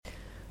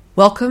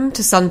Welcome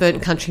to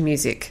Sunburnt Country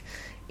Music,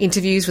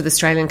 interviews with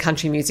Australian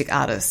country music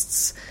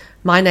artists.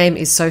 My name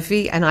is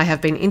Sophie and I have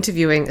been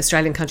interviewing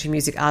Australian country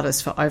music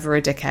artists for over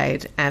a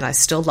decade and I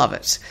still love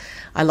it.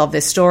 I love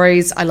their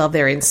stories, I love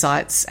their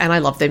insights, and I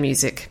love their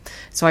music.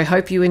 So I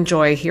hope you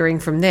enjoy hearing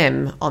from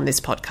them on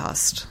this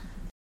podcast.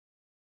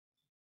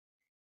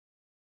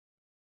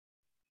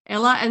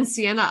 Ella and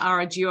Sienna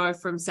are a duo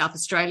from South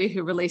Australia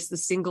who released the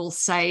single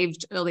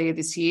Saved earlier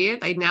this year.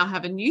 They now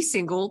have a new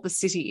single, The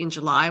City, in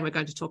July, and we're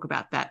going to talk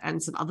about that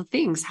and some other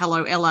things.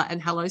 Hello, Ella,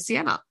 and hello,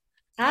 Sienna.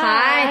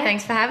 Hi,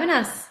 thanks for having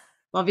us.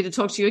 Lovely to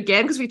talk to you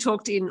again because we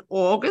talked in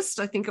August,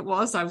 I think it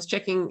was. I was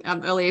checking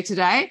earlier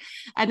today.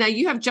 And now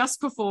you have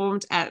just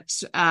performed at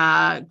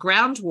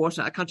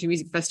Groundwater, a country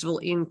music festival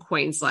in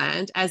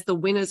Queensland, as the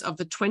winners of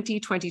the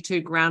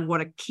 2022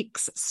 Groundwater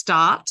Kicks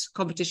Start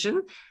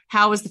competition.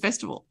 How was the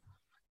festival?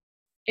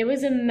 It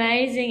was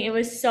amazing. It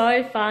was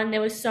so fun.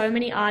 There were so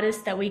many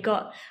artists that we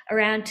got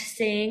around to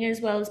seeing, as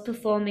well as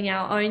performing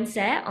our own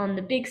set on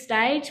the big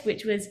stage,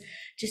 which was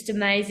just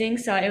amazing.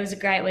 So it was a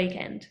great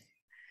weekend.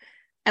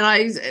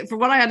 And from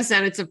what I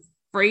understand, it's a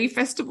free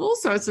festival.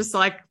 So it's just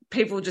like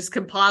people just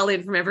compile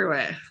in from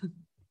everywhere.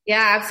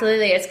 Yeah,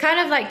 absolutely. It's kind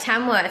of like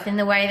Tamworth in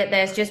the way that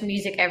there's just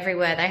music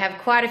everywhere. They have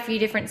quite a few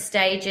different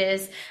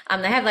stages.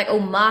 They have like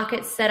all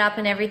markets set up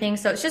and everything.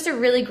 So it's just a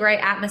really great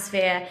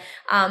atmosphere.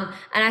 And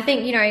I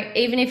think, you know,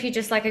 even if you're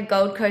just like a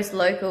Gold Coast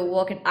local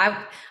walking,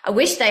 I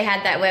wish they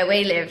had that where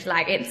we lived.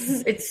 Like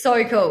it's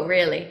so cool,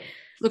 really.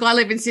 Look, I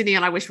live in Sydney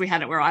and I wish we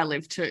had it where I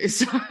live too.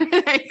 So,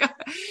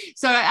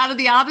 so out of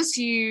the artists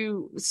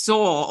you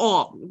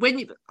saw, or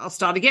I'll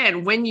start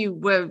again, when you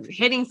were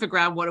heading for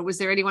Groundwater, was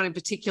there anyone in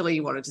particular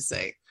you wanted to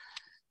see?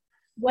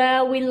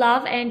 Well, we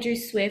love Andrew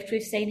Swift.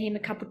 We've seen him a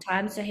couple of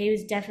times, so he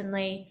was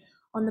definitely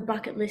on the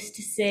bucket list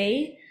to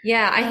see.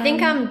 Yeah, I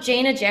think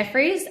Gina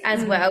Jeffries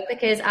as well,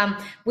 because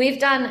we've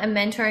done a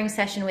mentoring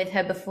session with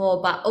her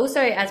before, but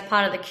also as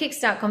part of the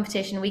Kickstart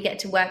competition, we get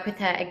to work with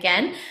her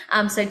again.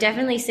 So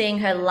definitely seeing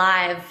her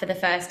live for the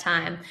first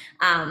time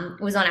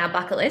was on our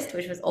bucket list,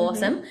 which was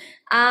awesome.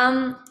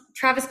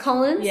 Travis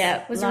Collins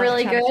was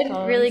really good,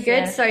 really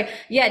good. Yeah. So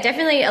yeah,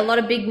 definitely a lot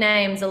of big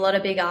names, a lot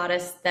of big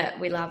artists that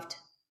we loved.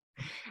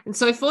 And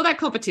so for that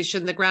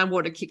competition, the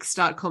Groundwater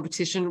Kickstart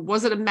competition,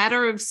 was it a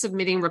matter of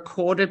submitting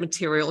recorded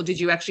material or did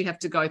you actually have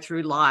to go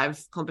through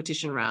live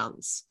competition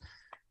rounds?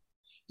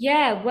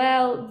 Yeah,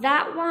 well,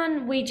 that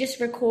one we just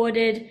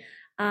recorded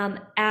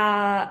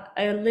a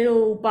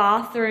little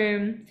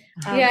bathroom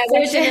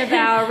version of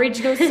our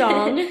original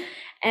song.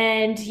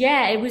 And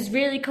yeah, it was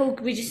really cool.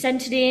 We just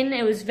sent it in.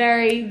 It was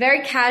very,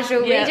 very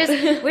casual. Yeah.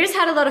 We just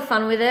had a lot of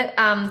fun with it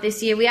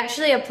this year. We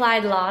actually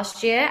applied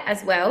last year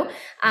as well.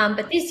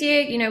 But this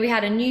year, you know, we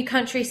had a new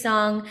country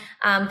song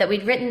that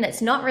we'd written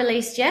that's not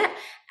released yet.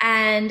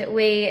 And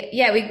we're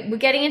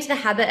getting into the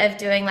habit of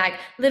doing like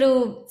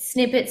little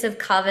snippets of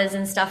covers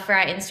and stuff for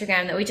our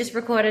Instagram that we just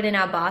recorded in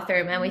our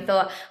bathroom. And we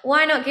thought,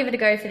 why not give it a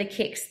go for the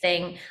Kicks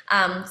thing?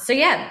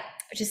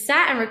 Just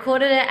sat and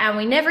recorded it, and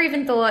we never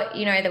even thought,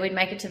 you know, that we'd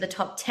make it to the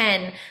top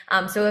 10.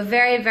 So we're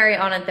very, very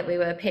honoured that we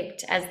were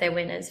picked as their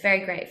winners.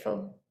 Very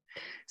grateful.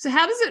 So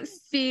how does it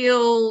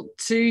feel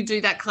to do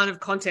that kind of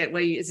content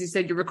where, as you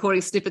said, you're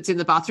recording snippets in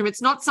the bathroom?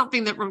 It's not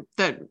something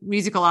that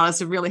musical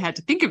artists have really had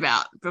to think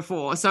about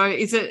before. So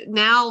is it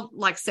now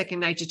like second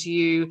nature to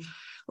you,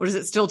 or does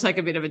it still take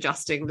a bit of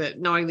adjusting, that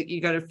knowing that you're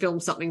going to film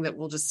something that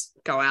will just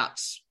go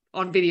out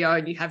on video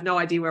and you have no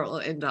idea where it will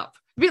end up?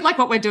 A bit like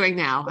what we're doing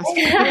now.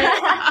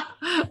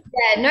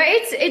 Yeah, no,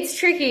 it's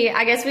tricky.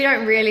 I guess we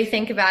don't really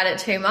think about it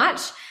too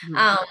much.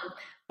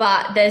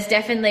 But there's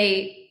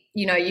definitely,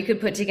 you know, you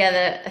could put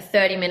together a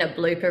 30-minute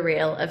blooper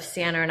reel of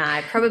Sienna and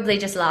I probably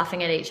just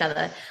laughing at each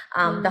other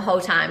the whole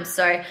time.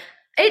 So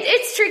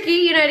it's tricky,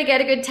 you know, to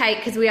get a good take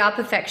because we are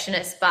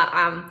perfectionists. But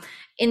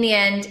in the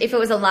end, if it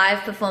was a live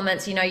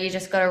performance, you know, you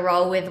just got to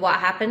roll with what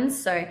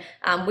happens. So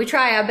we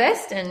try our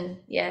best and,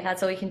 yeah,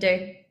 that's all we can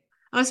do.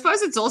 I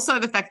suppose it's also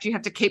the fact you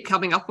have to keep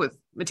coming up with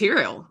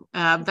material.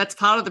 That's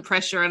part of the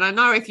pressure. And I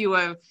know if you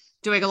were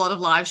doing a lot of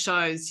live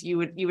shows, you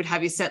would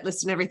have your set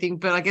list and everything,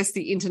 but I guess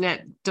the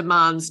internet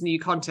demands new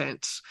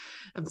content.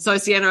 So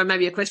Sienna,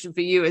 maybe a question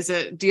for you,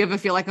 do you ever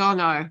feel like, oh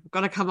no, I've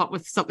got to come up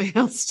with something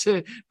else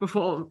to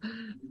perform?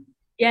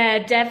 Yeah,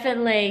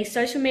 definitely.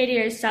 Social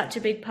media is such a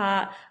big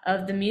part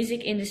of the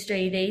music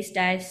industry these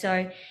days.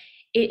 So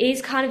it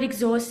is kind of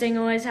exhausting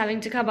always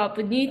having to come up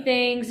with new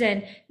things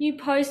and new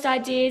post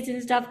ideas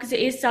and stuff because it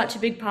is such a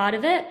big part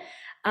of it.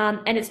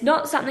 And it's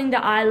not something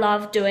that I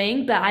love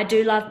doing, but I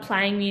do love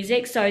playing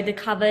music. So the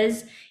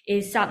covers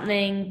is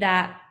something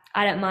that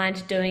I don't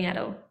mind doing at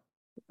all.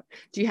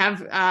 Do you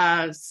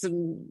have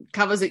some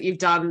covers that you've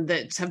done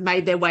that have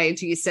made their way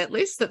into your set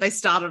list, that they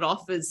started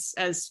off as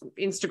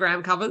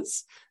Instagram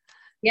covers?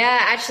 Yeah,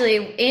 actually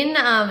in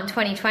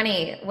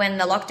 2020, when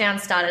the lockdown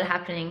started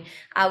happening,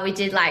 we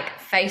did like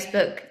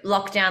Facebook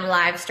lockdown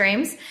live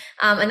streams.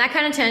 And that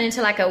kind of turned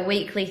into like a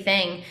weekly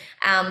thing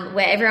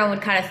where everyone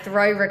would kind of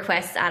throw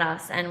requests at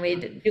us and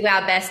we'd do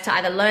our best to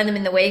either learn them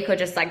in the week or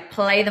just like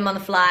play them on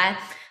the fly.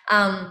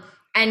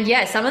 And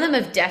yeah, some of them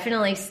have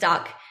definitely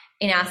stuck.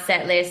 in our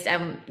set list,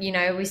 and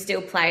we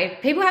still play.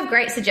 People have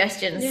great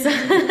suggestions.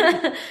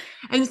 Yeah.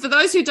 And for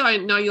those who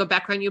don't know your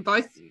background, you're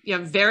both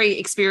very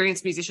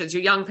experienced musicians.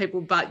 You're young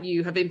people, but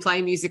you have been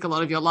playing music a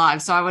lot of your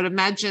lives. So I would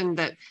imagine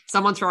that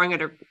someone throwing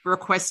a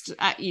request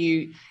at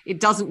you, it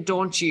doesn't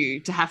daunt you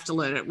to have to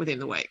learn it within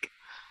the week.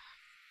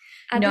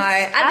 At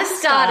the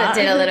start it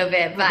did a little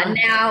bit, but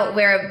now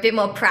we're a bit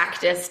more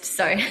practiced.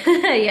 So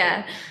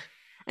yeah.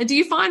 And do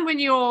you find when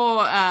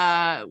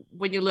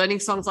you're learning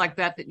songs like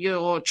that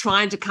you're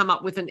trying to come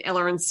up with an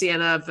Ella and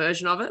Sienna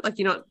version of it? Like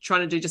you're not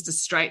trying to do just a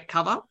straight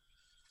cover?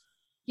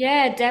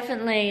 Yeah,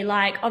 definitely.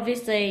 Like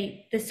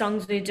obviously the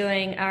songs we're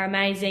doing are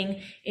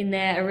amazing in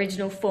their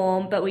original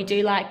form, but we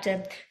do like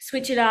to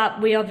switch it up.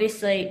 We're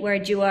a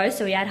duo,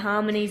 so we add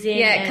harmonies in.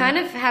 Yeah, it kind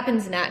of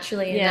happens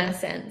naturally in that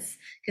sense.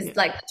 Because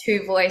like the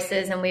two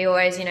voices, and we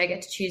always,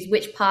 get to choose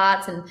which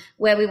parts and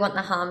where we want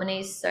the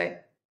harmonies. So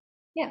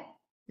yeah.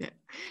 Yeah.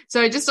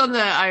 So just on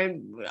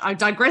I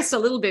digressed a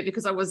little bit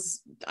because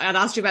I'd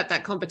asked you about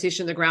that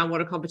competition, the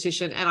groundwater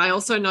competition, and I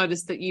also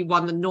noticed that you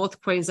won the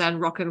North Queensland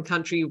Rock and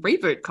Country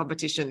Reboot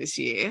competition this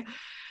year.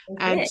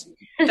 Okay.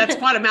 And that's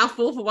quite a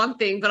mouthful for one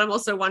thing, but I'm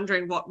also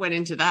wondering what went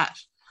into that.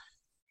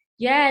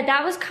 Yeah,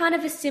 that was kind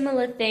of a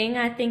similar thing.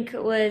 I think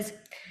it was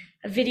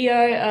a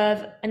video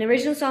of an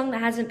original song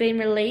that hasn't been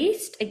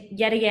released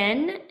yet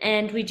again,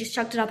 and we just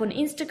chucked it up on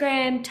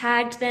Instagram,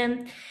 tagged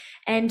them,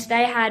 and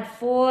they had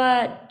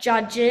 4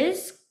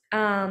 judges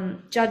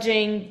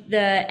judging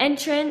the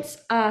entrance.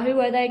 Who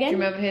were they again? Do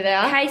you remember who they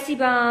are? Casey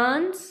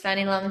Barnes,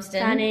 Fanny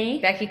Lumsden,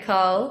 Becky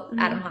Cole,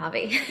 Adam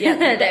Harvey.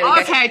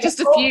 Yeah. Okay, just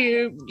a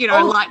few,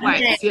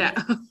 lightweights.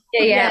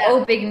 Yeah,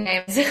 all big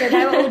names. So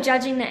they were all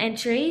judging the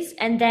entries,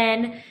 and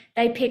then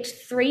they picked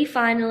 3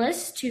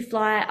 finalists to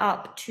fly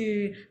up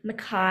to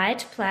Mackay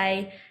to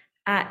play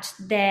at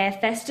their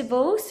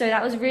festival. So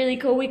that was really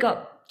cool. We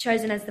got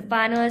chosen as the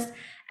finalists.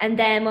 And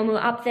then when we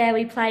were up there,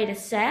 we played a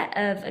set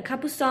of a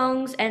couple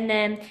songs, and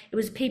then it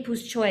was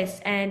people's choice,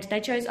 and they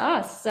chose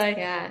us. So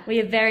we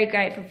are very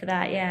grateful for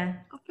that. Yeah.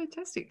 Oh,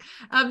 fantastic.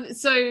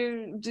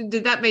 So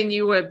did that mean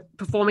you were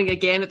performing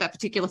again at that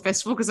particular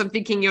festival? Because I'm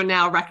thinking you're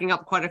now racking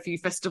up quite a few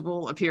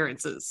festival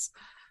appearances.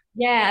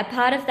 Yeah, a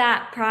part of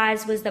that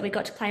prize was that we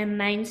got to play on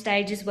main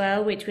stage as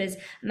well, which was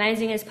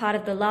amazing as part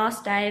of the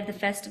last day of the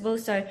festival.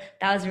 So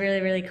that was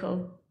really, really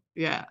cool.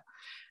 Yeah.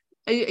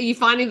 Are you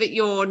finding that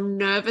you're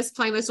nervous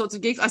playing those sorts of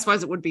gigs? I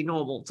suppose it would be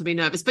normal to be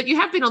nervous, but you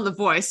have been on The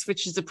Voice,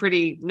 which is a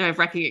pretty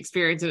nerve-wracking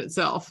experience in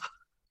itself.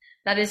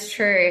 That is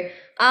true.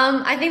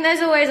 I think there's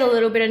always a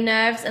little bit of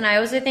nerves, and I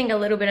also think a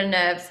little bit of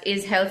nerves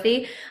is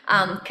healthy,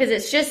 because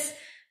it's just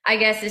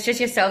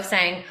yourself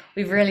saying,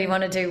 we really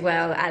want to do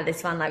well at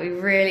this one. Like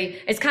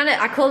it's kind of,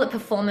 I call it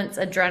performance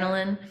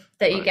adrenaline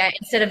that you get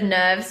instead of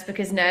nerves,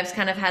 because nerves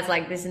kind of has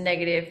like this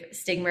negative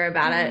stigma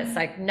about it. It's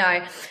like,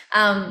 no.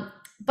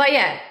 But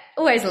yeah,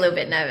 always a little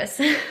bit nervous.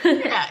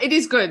 Yeah, it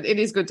is good. It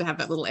is good to have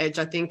that little edge,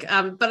 I think.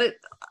 But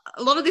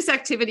a lot of this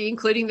activity,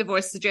 including The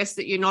Voice, suggests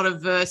that you're not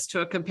averse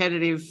to a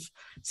competitive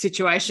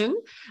situation.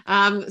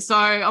 So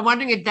I'm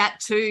wondering if that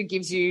too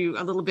gives you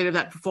a little bit of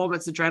that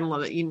performance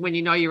adrenaline when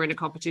you know you're in a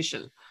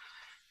competition.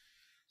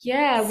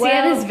 Yeah,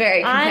 Sienna's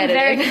very competitive.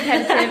 I'm very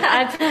competitive.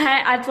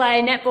 I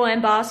play netball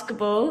and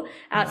basketball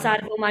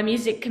outside of all my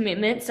music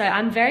commitments, so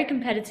I'm very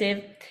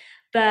competitive.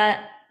 But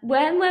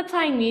when we're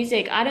playing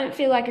music, I don't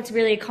feel like it's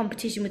really a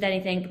competition with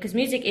anything, because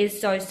music is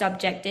so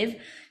subjective.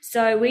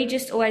 So we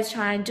just always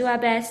try and do our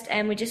best,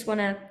 and we just want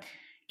to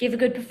give a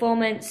good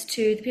performance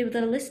to the people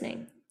that are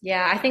listening.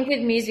 Yeah, I think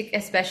with music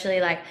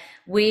especially, like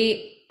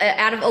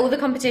out of all the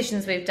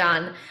competitions we've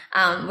done,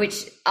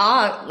 which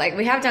are like,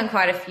 we have done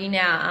quite a few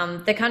now,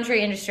 the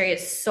country industry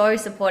is so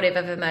supportive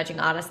of emerging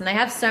artists, and they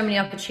have so many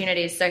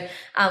opportunities. So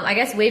I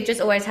guess we've just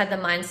always had the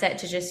mindset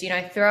to just,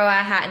 throw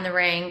our hat in the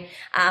ring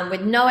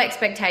with no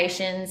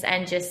expectations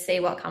and just see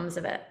what comes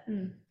of it.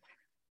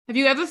 Have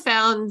you ever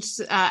found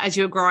as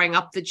you were growing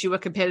up that you were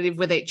competitive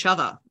with each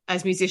other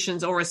as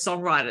musicians or as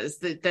songwriters,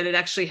 that it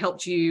actually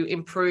helped you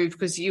improve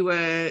because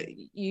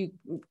you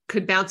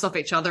could bounce off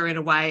each other in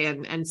a way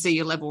and see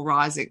your level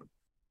rising?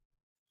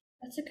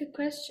 That's a good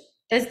question.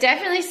 There's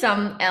definitely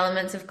some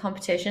elements of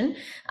competition,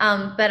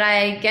 but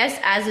I guess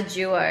as a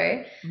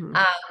duo,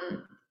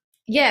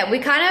 we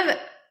kind of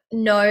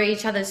know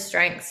each other's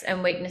strengths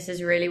and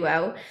weaknesses really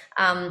well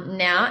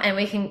now, and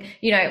we can,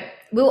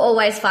 we'll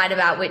always fight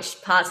about which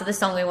parts of the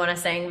song we want to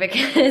sing,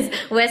 because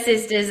we're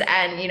sisters,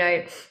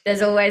 and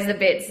there's always the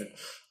bits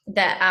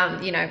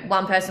that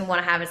one person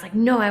want to have. It's like,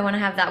 no, I want to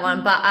have that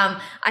one. But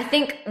I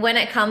think when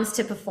it comes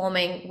to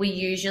performing, we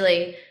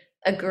usually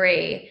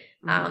agree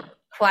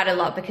quite a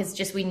lot, because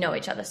just we know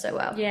each other so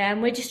well. Yeah,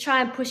 and we just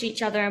try and push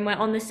each other, and we're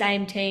on the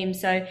same team,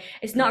 so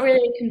it's not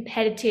really a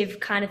competitive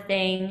kind of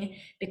thing,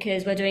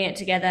 because we're doing it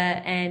together.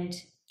 And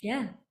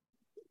yeah.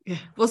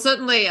 Well,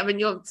 certainly, I mean,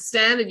 you're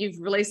standard. You've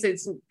released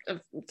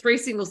 3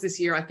 singles this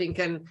year, I think,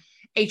 and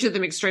each of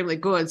them extremely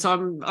good.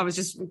 So I was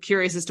just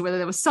curious as to whether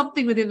there was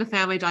something within the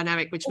family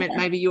dynamic which meant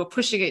maybe you were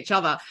pushing each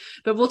other.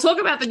 But we'll talk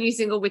about the new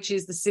single, which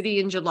is The City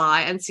in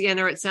July. And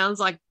Sienna, it sounds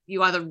like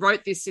you either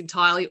wrote this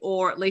entirely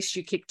or at least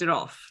you kicked it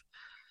off.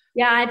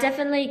 Yeah, I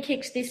definitely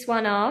kicked this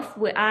one off.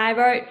 I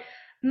wrote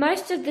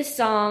most of the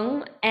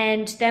song,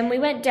 and then we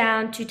went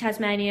down to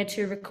Tasmania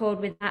to record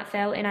with Matt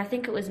Fell in, I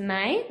think it was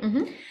May.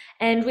 Mm-hmm.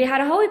 And we had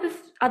a whole heap of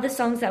other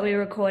songs that we were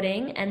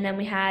recording, and then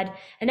we had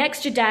an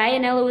extra day,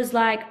 and Ella was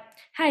like,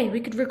 hey, we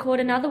could record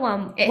another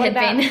one. It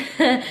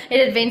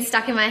had been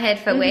stuck in my head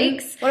for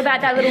weeks. What about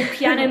that little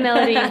piano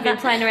melody you've been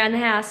playing around the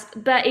house?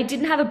 But it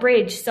didn't have a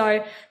bridge.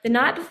 So the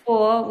night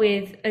before,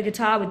 with a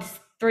guitar with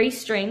 3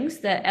 strings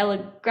that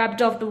Ella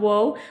grabbed off the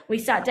wall, we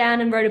sat down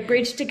and wrote a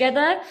bridge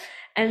together.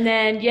 And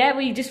then, yeah,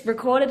 we just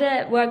recorded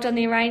it, worked on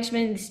the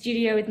arrangement in the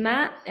studio with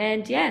Matt,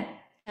 and yeah,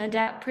 turned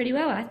out pretty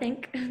well, I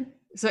think.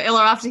 So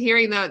Ella, after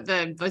hearing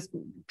the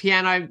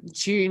piano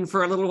tune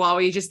for a little while,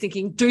 were you just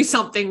thinking, do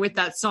something with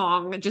that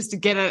song just to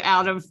get it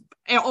out of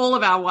all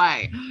of our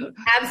way?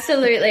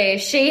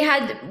 Absolutely.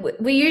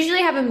 We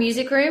usually have a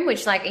music room,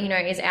 which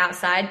is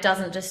outside,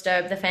 doesn't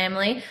disturb the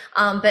family.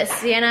 But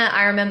Sienna,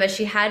 I remember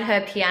she had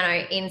her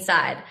piano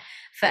inside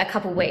for a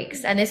couple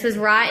weeks, and this was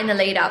right in the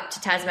lead up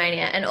to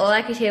Tasmania, and all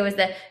I could hear was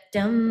the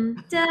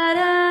dum da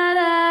da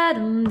da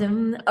dum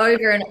dum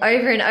over and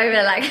over and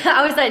over. Like,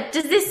 I was like,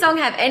 does this song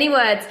have any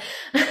words?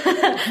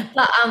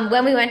 But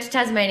when we went to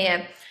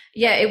Tasmania,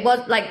 yeah, it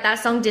was like that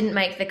song didn't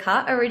make the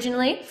cut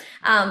originally.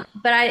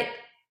 But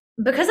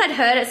because I'd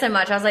heard it so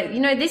much, I was like,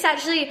 this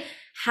actually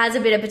has a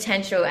bit of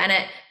potential, and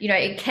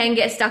it can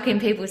get stuck in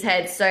people's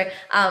heads. So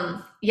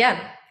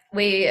yeah,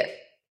 we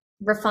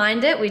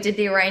refined it, we did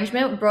the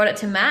arrangement, brought it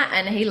to Matt,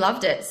 and he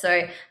loved it.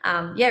 So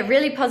yeah,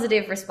 really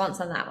positive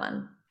response on that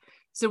one.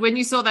 So when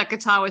you saw that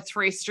guitar with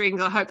 3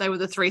 strings, I hope they were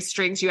the 3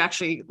 strings you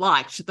actually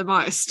liked the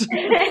most.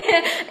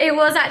 It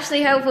was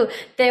actually helpful.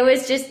 There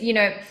was just,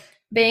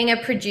 being a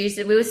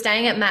producer, we were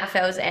staying at Matt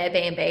Fell's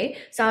Airbnb.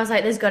 So I was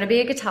like, there's got to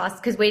be a guitar,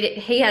 because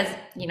he has,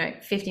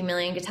 50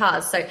 million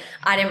guitars. So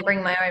I didn't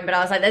bring my own, but I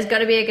was like, there's got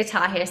to be a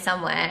guitar here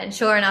somewhere. And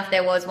sure enough,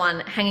 there was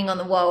one hanging on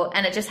the wall,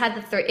 and it just had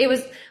the 3. It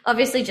was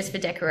obviously just for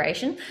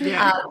decoration.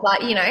 Yeah. But,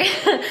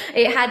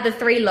 it had the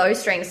 3 low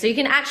strings. So you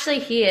can actually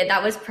hear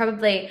that was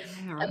probably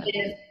a bit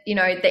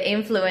of, the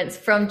influence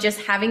from just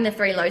having the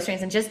 3 low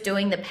strings and just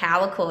doing the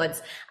power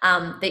chords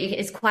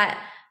is quite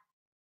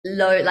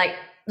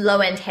low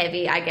end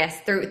heavy, I guess,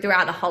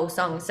 throughout the whole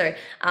song. So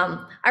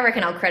I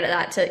reckon I'll credit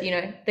that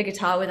to, the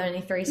guitar with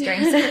only 3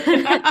 strings.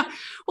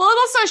 Well, it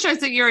also shows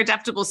that you're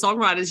adaptable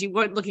songwriters. You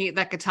weren't looking at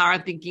that guitar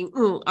and thinking,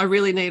 oh, I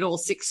really need all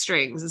 6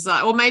 strings. It's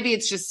like, or maybe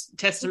it's just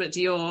testament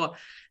to your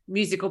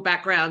musical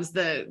backgrounds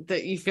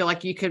that you feel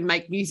like you can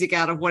make music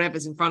out of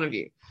whatever's in front of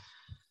you.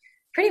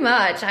 Pretty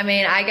much. I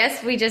mean, I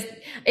guess we just,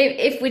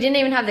 if we didn't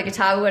even have the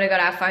guitar, we would have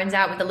got our phones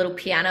out with the little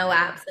piano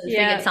apps and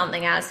figured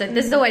something out. So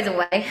there's always a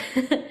way.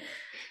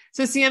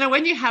 So Sienna,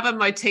 when you have a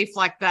motif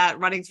like that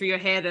running through your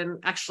head and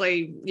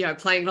actually,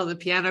 playing it on the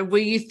piano, were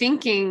you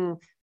thinking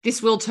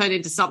this will turn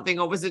into something,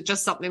 or was it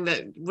just something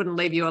that wouldn't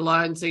leave you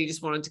alone, so you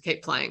just wanted to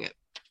keep playing it?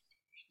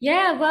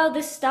 Yeah, well,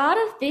 the start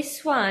of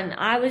this one,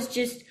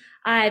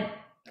 I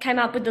came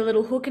up with the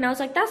little hook, and I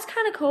was like, that's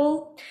kind of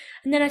cool.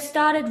 And then I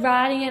started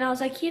writing it, and I was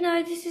like,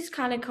 this is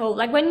kind of cool.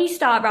 Like, when you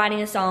start writing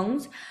the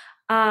songs,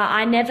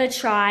 I never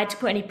tried to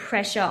put any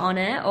pressure on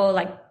it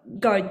or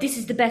go, this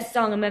is the best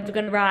song I'm ever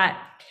going to write.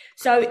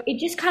 So it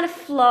just kind of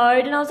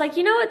flowed, and I was like,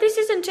 you know what, this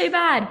isn't too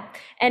bad.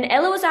 And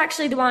Ella was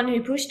actually the one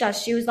who pushed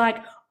us. She was like,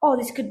 oh,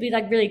 this could be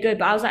really good.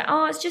 But I was like,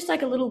 oh, it's just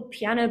a little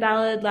piano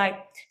ballad,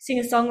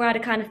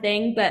 singer-songwriter kind of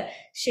thing. But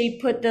she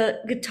put the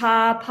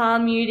guitar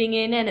palm muting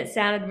in, and it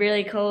sounded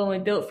really cool, and we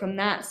built from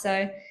that.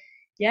 So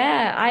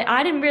yeah,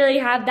 I didn't really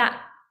have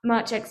that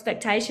much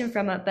expectation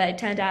from it, but it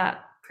turned out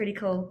pretty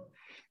cool.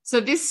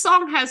 So this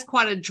song has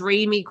quite a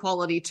dreamy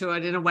quality to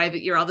it in a way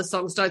that your other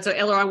songs don't. So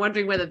Ella, I'm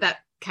wondering whether that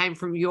came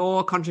from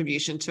your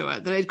contribution to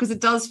it, because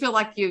it does feel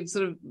like you've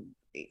sort of,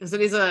 because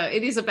it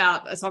is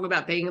about a song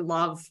about being in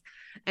love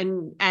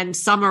and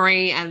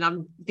summery, and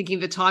I'm thinking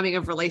the timing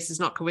of release is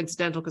not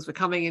coincidental because we're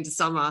coming into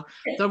summer.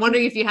 So I'm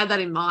wondering if you had that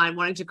in mind,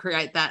 wanting to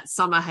create that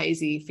summer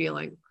hazy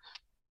feeling.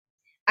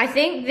 I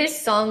think this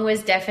song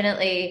was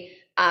definitely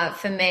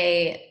for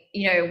me,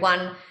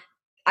 one,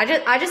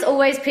 I just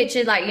always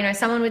pictured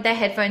someone with their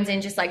headphones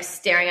in, just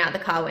staring out the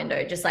car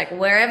window, just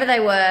wherever they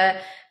were.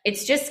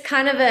 It's just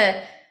kind of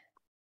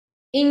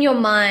in your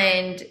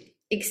mind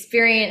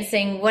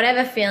experiencing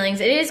whatever feelings.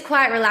 It is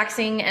quite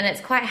relaxing, and it's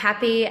quite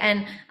happy,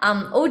 and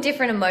all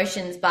different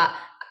emotions. But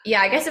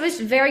yeah, I guess it was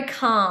very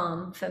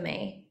calm for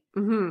me.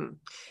 Mm-hmm.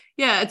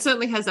 Yeah, it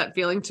certainly has that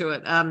feeling to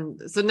it.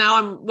 So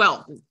now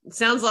it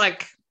sounds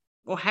like,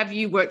 or have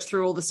you worked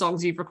through all the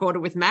songs you've recorded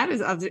with Matt?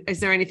 Is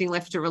there anything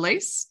left to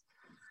release?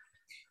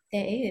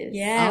 There is.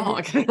 Yeah. Oh,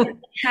 okay. We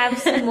have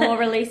some more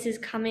releases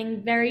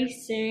coming very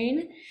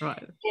soon.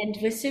 Right. And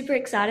we're super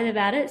excited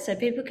about it. So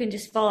people can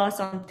just follow us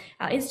on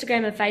our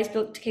Instagram and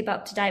Facebook to keep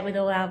up to date with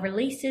all our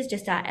releases,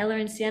 just our Ella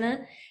and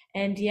Sienna.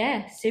 And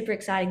yeah, super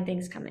exciting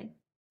things coming.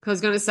 I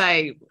was going to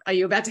say, are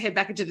you about to head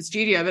back into the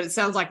studio? But it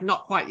sounds like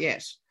not quite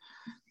yet.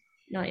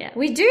 Not yet.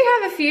 We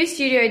do have a few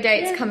studio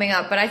dates coming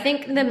up, but I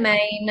think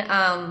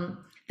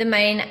the the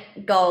main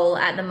goal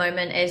at the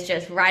moment is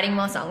just writing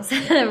more songs,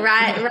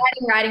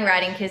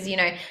 writing, because, you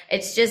know,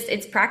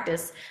 it's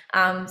practice.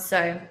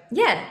 So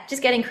yeah,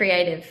 just getting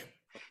creative.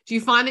 Do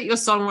you find that your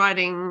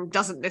songwriting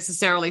doesn't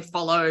necessarily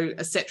follow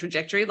a set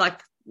trajectory? Like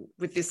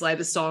with this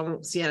latest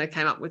song, Sienna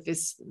came up with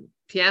this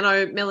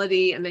piano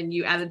melody and then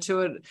you added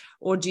to it,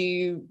 or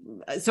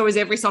so is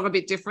every song a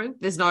bit different?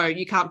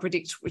 You can't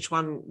predict which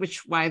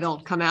way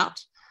they'll come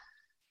out?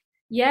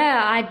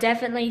 Yeah, I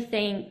definitely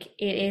think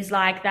it is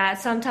like that.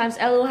 Sometimes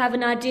Ella will have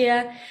an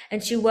idea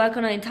and she'll work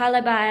on it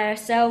entirely by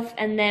herself,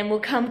 and then we'll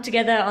come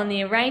together on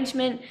the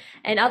arrangement.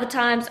 And other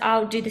times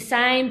I'll do the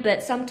same,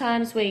 but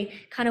sometimes we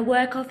kind of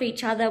work off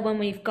each other when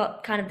we've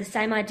got kind of the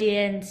same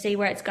idea and see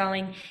where it's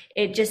going.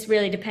 It just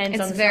really depends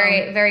on the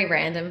very, song. very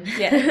random.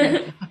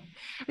 Yeah.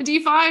 And do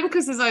you find,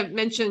 because as I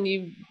mentioned,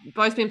 you've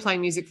both been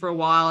playing music for a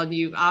while and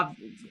you are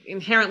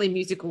inherently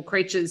musical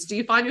creatures, do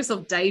you find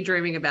yourself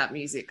daydreaming about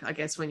music, I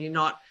guess, when you're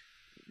not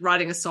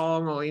writing a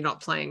song or you're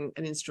not playing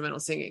an instrument or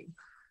singing?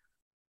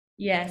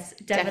 Yes,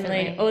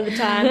 definitely. All the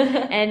time.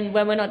 And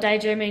when we're not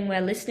daydreaming,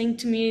 we're listening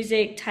to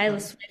music,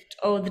 Taylor Swift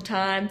all the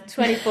time,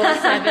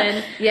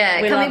 24/7.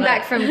 Yeah, coming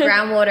back from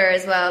Groundwater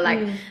as well, like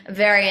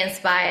very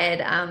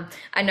inspired.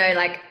 I know,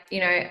 like,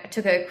 you know, I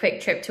took a quick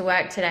trip to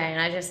work today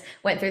and I just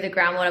went through the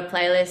Groundwater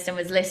playlist and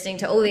was listening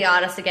to all the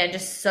artists again,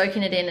 just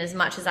soaking it in as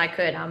much as I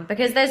could,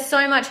 because there's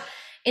so much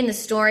in the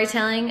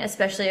storytelling,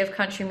 especially of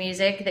country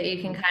music, that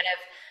you can kind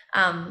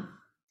of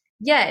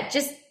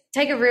just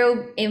take a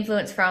real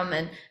influence from,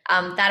 and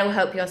that'll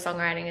help your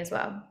songwriting as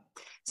well.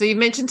 So you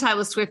mentioned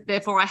Taylor Swift,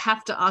 therefore I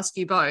have to ask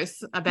you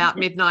both about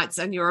Midnights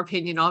and your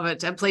opinion of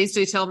it. And please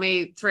do tell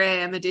me 3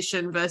 a.m.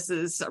 edition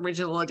versus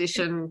original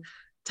edition.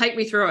 Take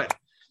me through it.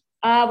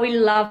 We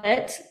love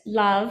it.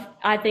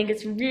 I think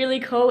it's really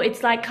cool.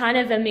 It's like kind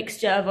of a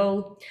mixture of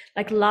all,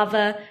 like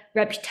Lover,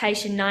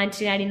 Reputation,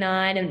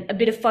 1989, and a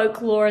bit of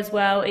folklore as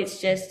well.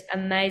 It's just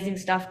amazing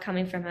stuff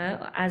coming from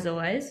her, as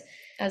always.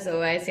 As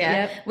always,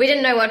 yeah. Yep. We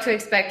didn't know what to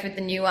expect with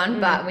the new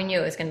one, but we knew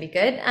it was going to be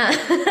good.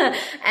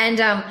 And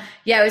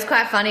it was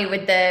quite funny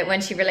with when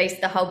she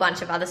released the whole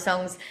bunch of other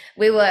songs.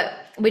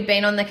 We'd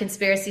been on the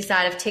conspiracy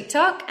side of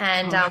TikTok,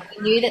 and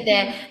we knew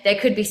that there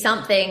could be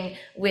something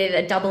with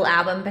a double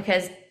album,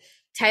 because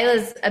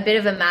Taylor's a bit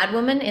of a mad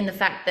woman in the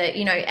fact that,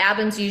 you know,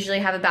 albums usually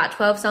have about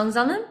 12 songs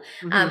on them.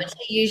 And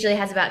she usually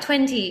has about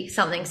 20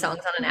 something songs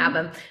on an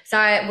album. So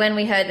when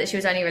we heard that she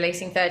was only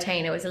releasing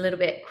 13, it was a little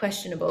bit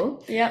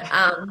questionable. Yeah.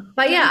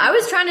 But yeah, I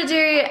was trying to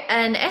do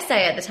an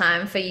essay at the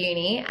time for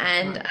uni,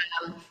 and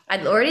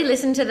I'd already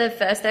listened to the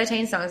first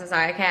 13 songs. I was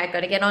like, okay, I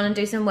got to get on and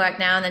do some work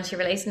now. And then she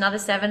released another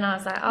 7. I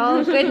was like,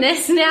 oh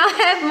goodness, now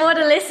I have more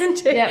to listen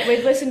to. Yeah,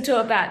 we've listened to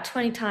it about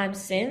 20 times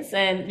since,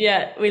 and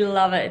yeah, we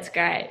love it. It's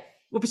great.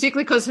 Well,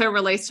 particularly because her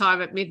release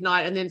time at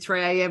midnight and then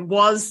 3 a.m.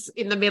 was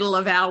in the middle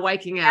of our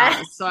waking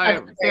hours.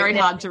 So very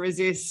hard to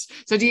resist.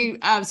 So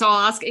so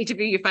I'll ask each of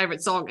you your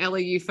favourite song. Ella,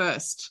 you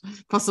first.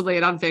 Possibly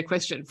an unfair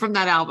question from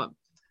that album.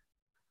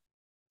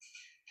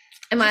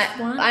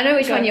 I know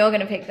which one you're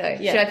going to pick though.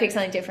 Yeah. Should I pick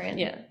something different?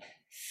 Yeah.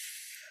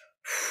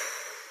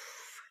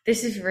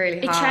 This is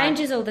really hard. It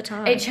changes all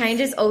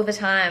the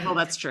time. Oh,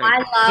 that's true.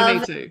 For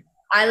me too.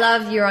 I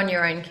love You're on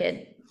Your Own,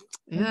 Kid.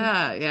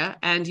 Yeah.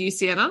 And you,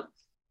 Sienna?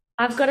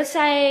 I've got to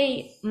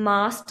say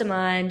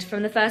Mastermind.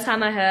 From the first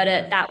time I heard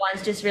it, that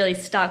one's just really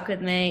stuck with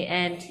me,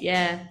 and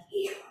yeah.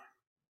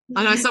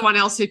 I know someone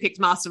else who picked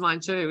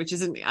Mastermind too, which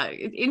is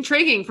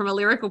intriguing from a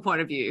lyrical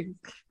point of view,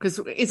 because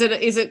is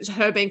it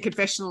her being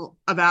confessional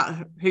about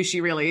who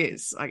she really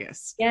is, I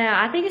guess? Yeah,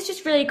 I think it's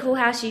just really cool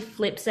how she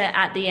flips it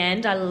at the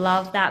end. I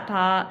love that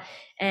part.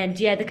 And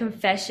yeah, the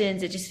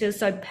confessions, it just feels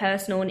so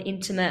personal and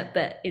intimate,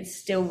 but it's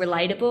still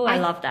relatable. I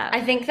love that. I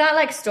think that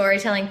like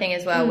storytelling thing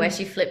as well, where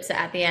she flips it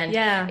at the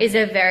end, is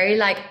a very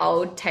like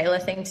old Taylor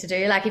thing to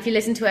do. Like if you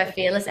listen to her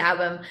Fearless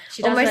album,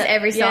 almost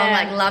every song,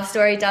 like Love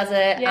Story does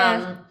it.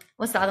 Yeah.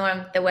 What's the other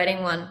one? The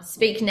wedding one.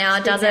 Speak Now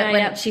does it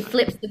when she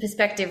flips the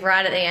perspective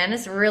right at the end.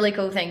 It's a really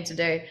cool thing to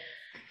do.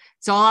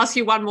 So I'll ask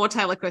you one more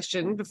Taylor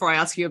question before I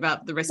ask you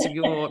about the rest of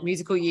your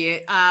musical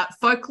year.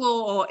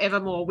 Folklore or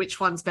Evermore,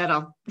 which one's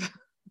better?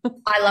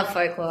 I love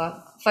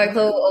Folklore.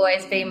 Folklore will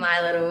always be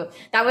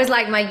that was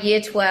like my year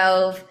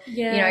 12.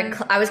 Yeah. You know,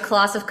 I was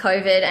class of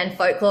COVID, and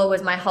Folklore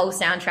was my whole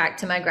soundtrack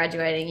to my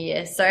graduating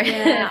year. So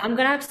yeah, I'm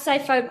going to have to say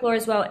Folklore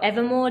as well.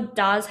 Evermore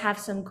does have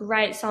some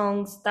great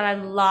songs that I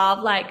love,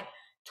 like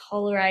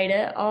Tolerate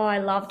It. Oh, I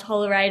love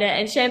Tolerate It,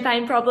 and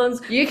Champagne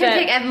Problems. You can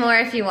pick Evermore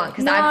if you want,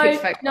 because I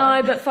picked Folklore.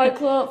 No, but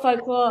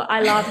Folklore,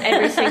 I love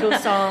every single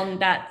song.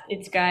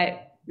 It's great.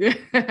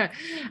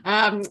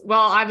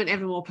 Well, I'm an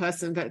Evermore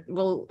person, but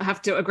we'll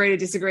have to agree to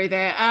disagree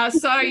there.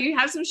 So you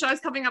have some shows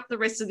coming up the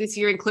rest of this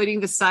year, including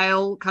the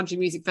Sale Country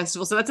Music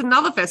Festival. So that's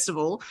another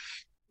festival.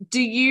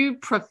 Do you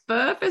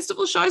prefer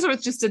festival shows, or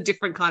it's just a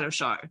different kind of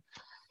show?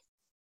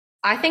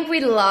 I think we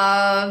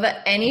love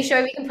any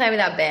show we can play with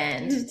our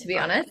band, to be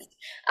honest.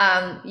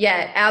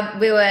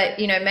 We were,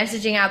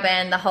 messaging our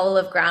band the whole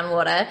of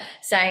Groundwater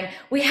saying,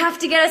 we have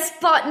to get a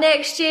spot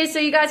next year so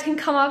you guys can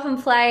come up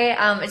and play.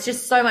 It's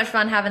just so much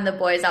fun having the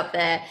boys up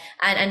there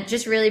and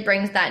just really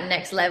brings that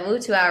next level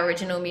to our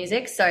original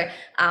music. So,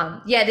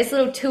 this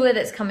little tour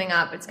that's coming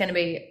up, it's going to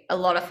be a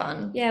lot of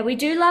fun. Yeah, we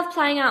do love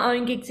playing our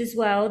own gigs as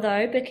well,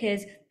 though,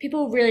 because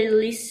people are really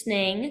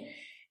listening.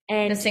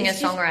 And the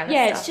singer-songwriter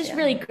stuff. It's just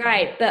really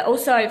great. But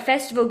also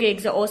festival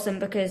gigs are awesome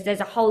because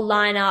there's a whole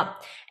lineup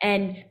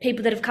and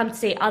people that have come to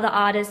see other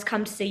artists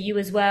come to see you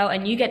as well,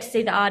 and you get to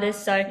see the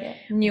artists. So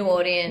new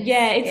audience.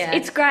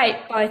 It's great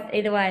both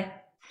either way.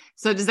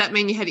 So does that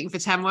mean you're heading for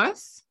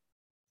Tamworth?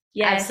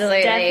 Yes,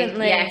 absolutely.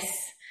 Definitely.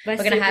 Yes. We're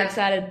going to have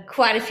excited.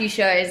 Quite a few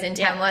shows in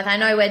Tamworth. I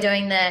know we're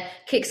doing the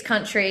Kicks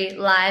Country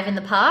live in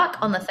the park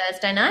on the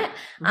Thursday night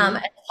as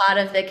part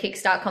of the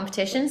Kickstart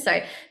competition. So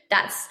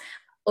that's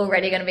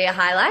already going to be a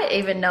highlight,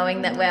 even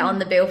knowing that we're on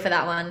the bill for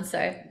that one.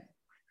 So,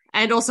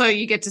 and also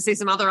you get to see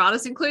some other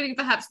artists, including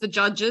perhaps the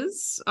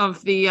judges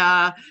of the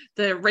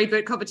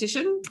reboot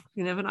competition.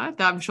 You never know.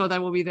 I'm sure they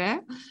will be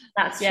there.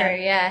 That's true.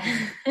 Yeah.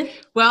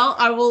 Well,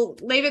 I will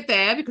leave it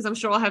there because I'm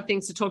sure I'll have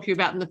things to talk to you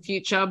about in the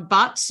future.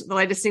 But the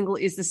latest single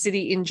is The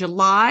City in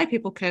July.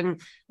 People can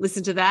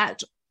listen to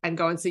that and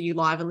go and see you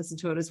live and listen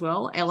to it as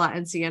well. Ella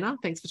and Sienna,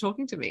 thanks for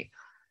talking to me.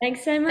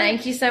 Thanks so much.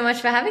 Thank you so much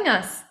for having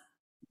us.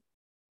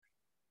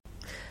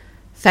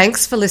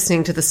 Thanks for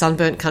listening to the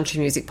Sunburnt Country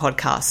Music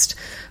Podcast.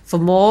 For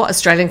more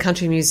Australian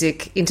country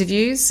music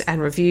interviews and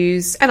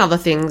reviews and other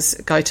things,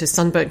 go to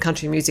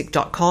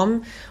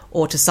sunburntcountrymusic.com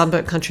or to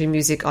Sunburnt Country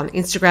Music on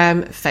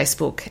Instagram,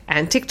 Facebook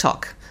and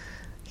TikTok.